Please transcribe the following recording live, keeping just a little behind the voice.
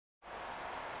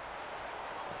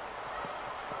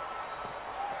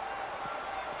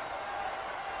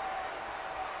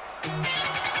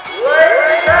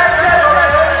Ladies and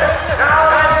gentlemen, now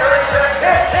entering the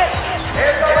pit,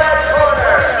 in the left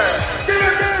corner,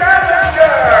 Steve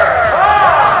Scavenger,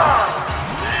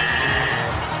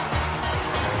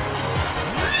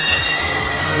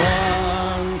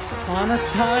 Once upon a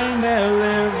time there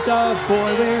lived a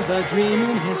boy with a dream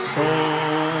in his soul.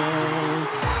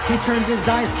 He turned his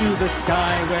eyes to the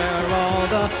sky where all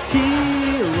the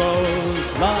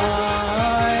heroes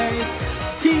lie.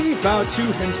 He vowed to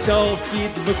himself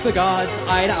he'd look the gods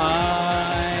eye to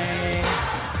eye.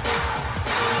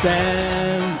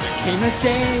 Then there came a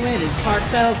day when his heart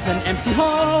felt an empty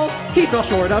hole. He fell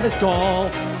short of his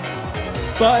goal,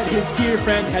 but his dear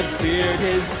friend had cleared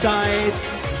his sight,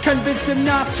 convinced him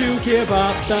not to give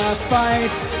up the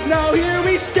fight. Now here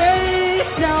we stay,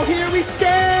 now here we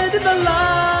stand in the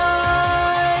light.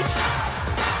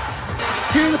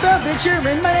 Hear the bells, they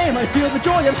cheering my name, I feel the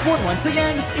joy of sport once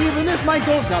again. Even if my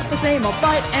goal's not the same, I'll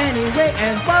fight anyway.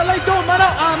 And while I don't mano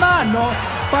a mano,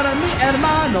 para mi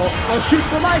hermano, I'll shoot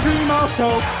for my dream also,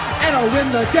 and I'll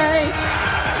win the day.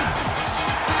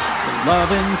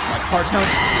 Loving my partner,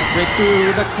 break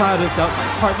through the cloud of doubt. My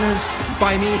partners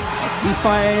by me as we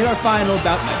fight our final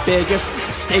bout. My biggest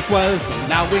mistake was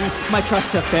allowing my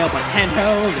trust to fail, but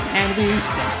handheld in hand we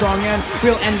stand strong and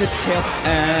we'll end this tale.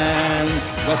 And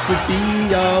West would be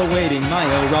awaiting my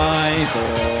arrival,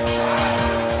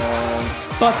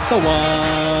 but the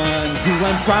one who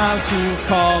I'm proud to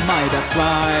call my best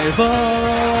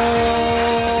rival.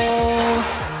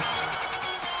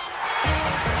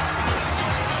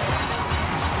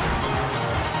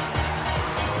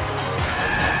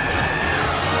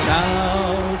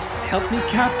 Doubt held me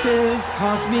captive,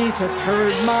 caused me to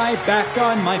turn my back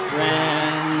on my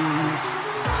friends.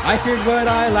 I feared what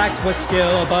I lacked was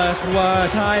skill, but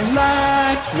what I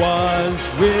lacked was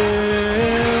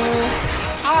will.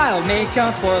 I'll make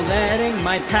up for letting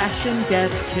my passion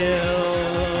get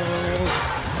killed.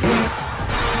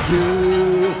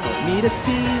 You helped me to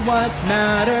see what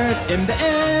mattered in the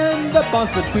end, the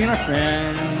bonds between our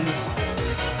friends.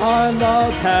 Our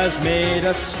love has made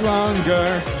us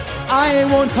stronger. I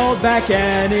won't hold back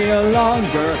any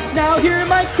longer. Now hear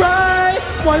my cry.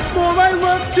 Once more I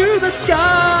look to the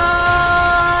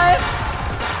sky.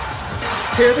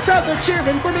 Hear the crowd, they're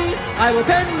cheering for me. I will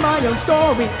pen my own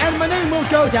story, and my name will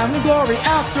go down in glory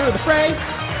after the fray.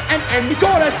 And en mi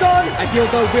corazón, I feel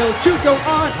the will to go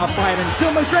on. I'll fight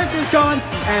until my strength is gone,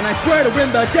 and I swear to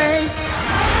win the day.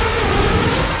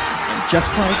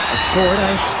 Just like a sword,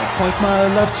 I shall point my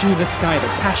love to the sky.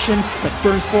 The passion that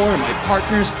burns for my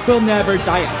partners will never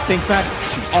die. I think back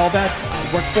to all that I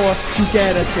worked for to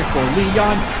get us here. For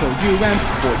Leon, for you, and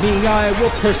for me, I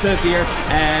will persevere.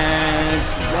 And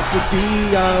West would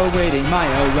be awaiting my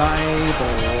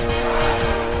arrival,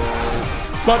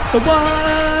 but the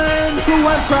one who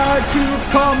I'm proud to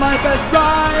call my best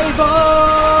rival.